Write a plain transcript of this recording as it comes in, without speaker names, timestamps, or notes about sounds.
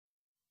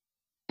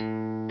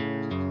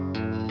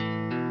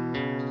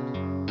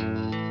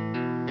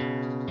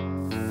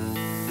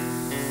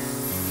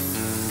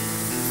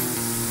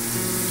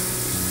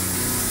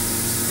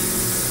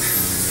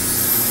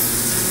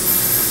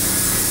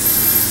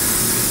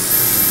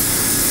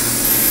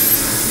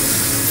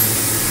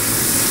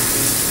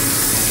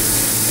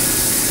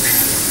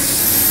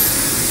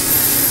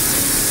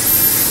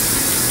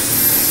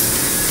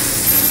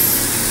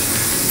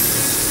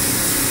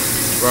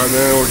Right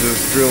now we're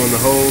just drilling the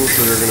holes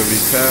that are going to be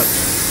tapped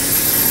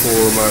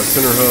for my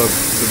center hub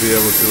to be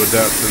able to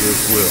adapt to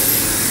this wheel.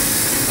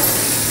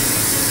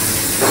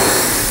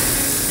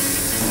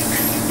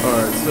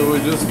 Alright, so we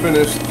just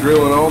finished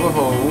drilling all the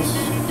holes.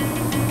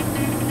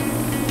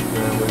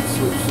 And we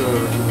switched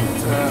over to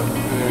the tap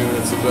and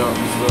it's about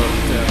to start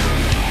tapping.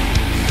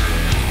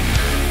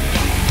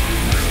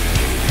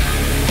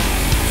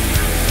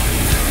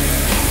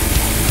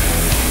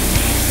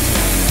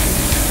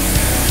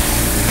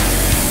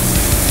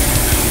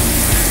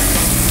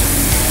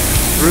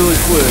 Really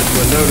quick,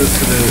 but notice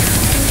that it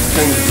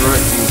changes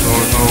directions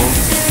on its own.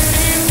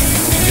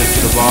 Once it gets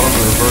to the bottom, it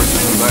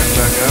reverses and backs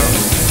back out.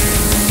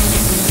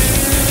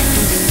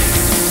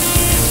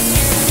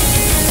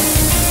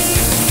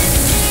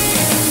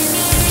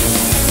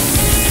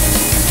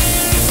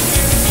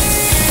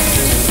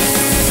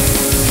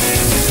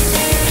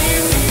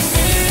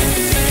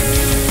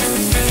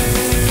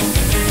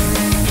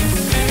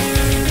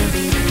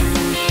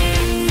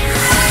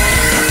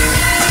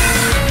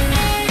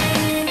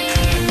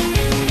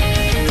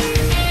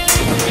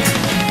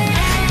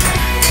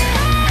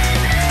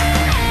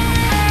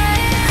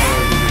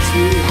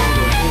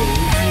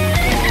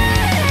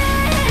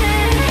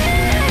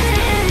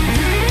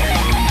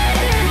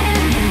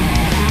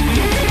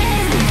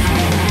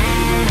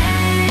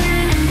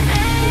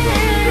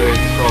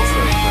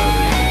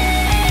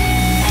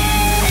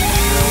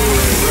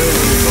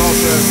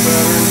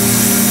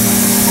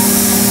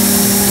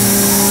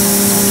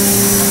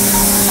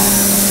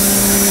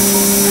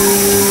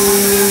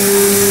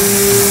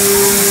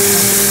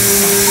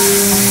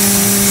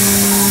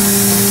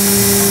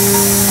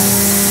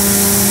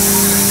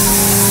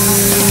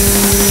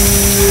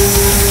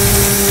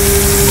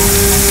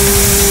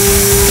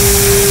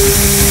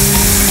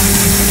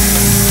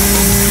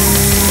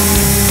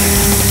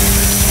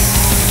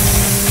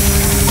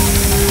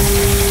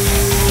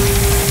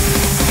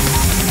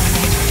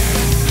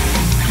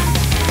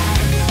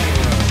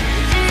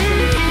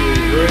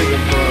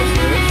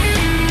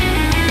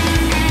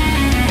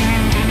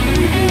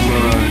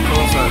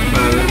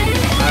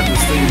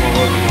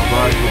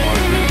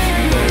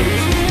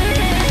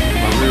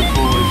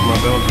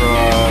 Belt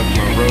drive,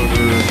 my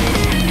rotor,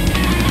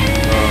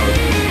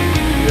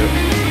 yep,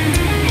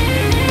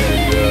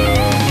 and the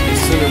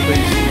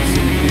centerpiece you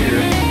see here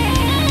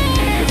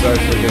is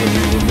actually going to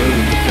be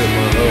removed to fit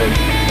my hub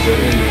that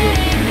ended up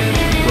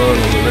run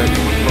on the next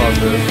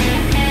process.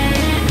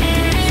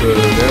 So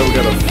now we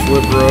got to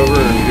flip her over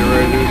and get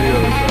ready to do the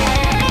other side.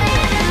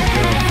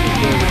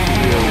 Flip over to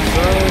the other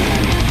side,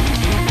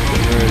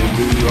 get ready to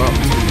do the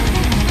opposite.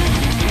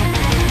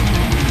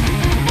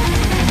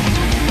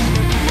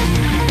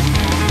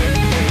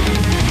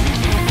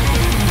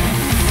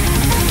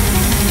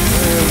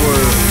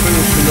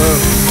 Up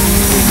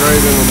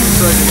engraving on the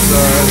second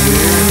side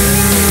here.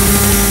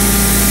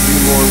 A few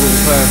more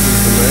little passes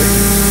to make.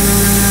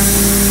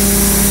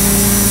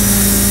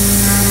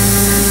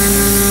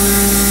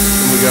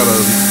 And we gotta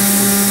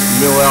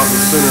mill out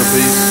the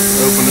centerpiece,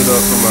 open it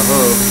up for my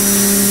hub.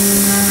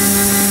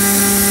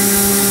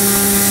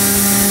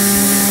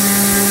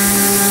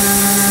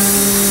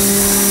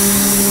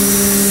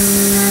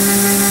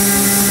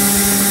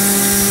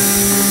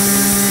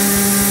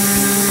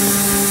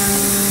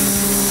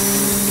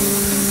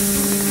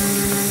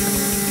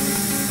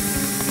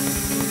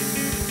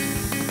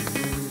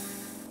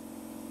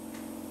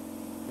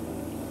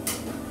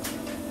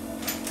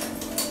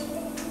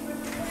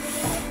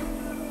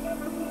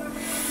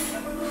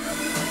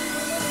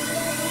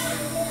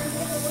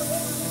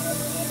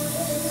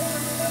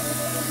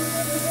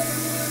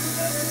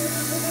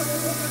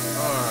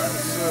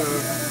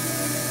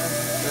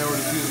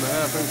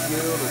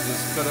 Nail to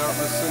just cut out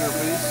this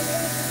centerpiece.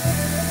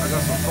 I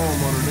got some foam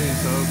underneath,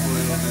 so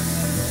hopefully it'll just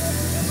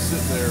sit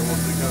there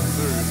once it comes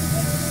through.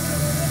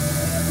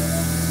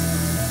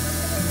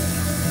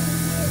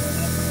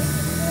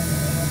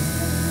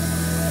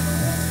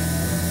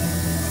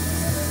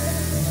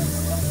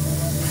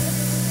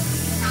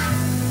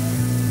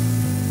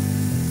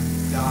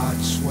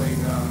 Dodge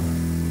Swinger,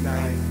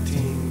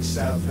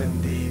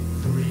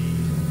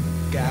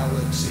 1973,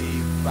 Galaxy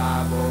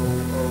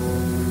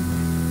 500.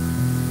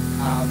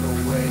 Out the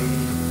way,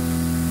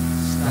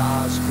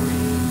 stars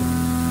green,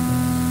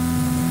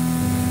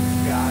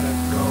 gotta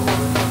go.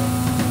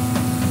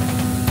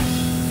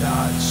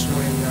 Dodge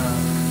Swinger,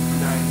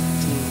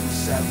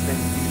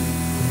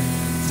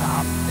 1973,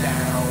 top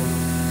down,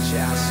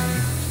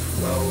 chassis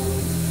low,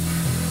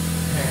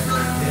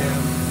 panel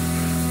dim,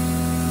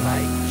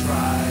 light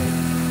drive,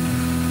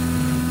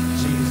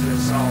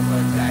 Jesus on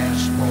the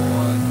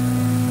dashboard.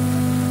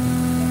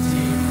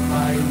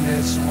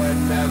 T-minus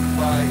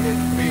whenever it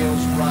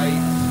feels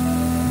right.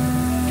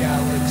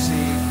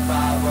 Galaxy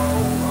 500.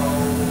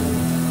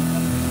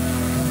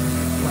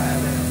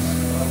 Planets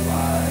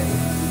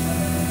alive.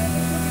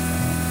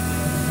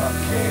 A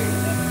king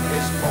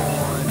is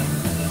born.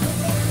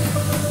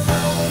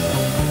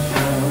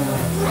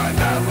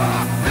 Whenever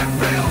it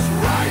feels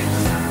right.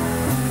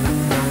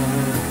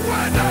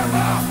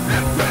 Whenever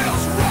it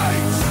feels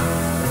right.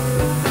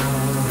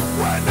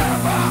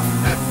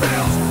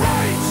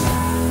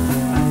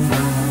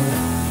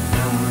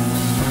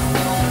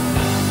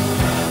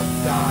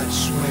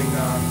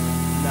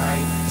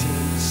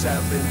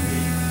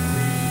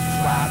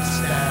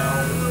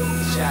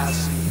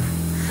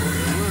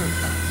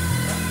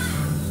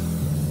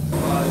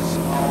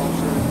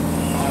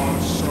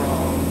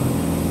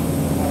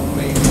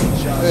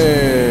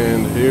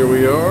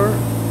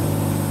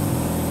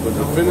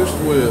 finished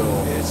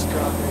wheel. It's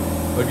coming.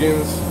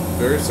 Again, it's a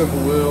very simple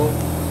wheel.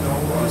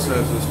 This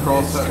has this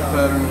cross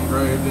pattern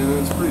engraved in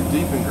it. It's pretty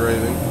deep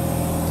engraving.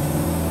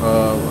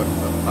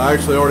 I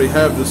actually already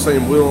have the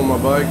same wheel on my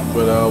bike,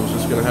 but I was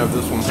just going to have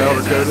this one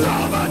powder coated.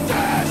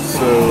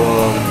 So,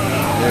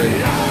 and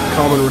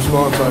common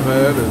response I've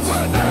had is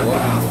a lot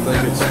of people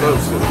think it's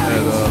spokes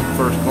at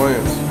first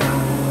glance.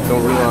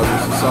 Don't realize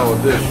it's a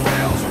solid dish.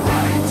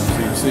 So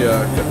you can see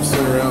I cut the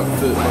center out to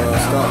fit my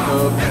stock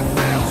hub.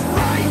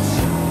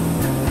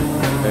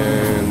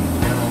 And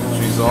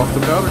she's off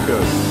the powder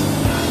coat.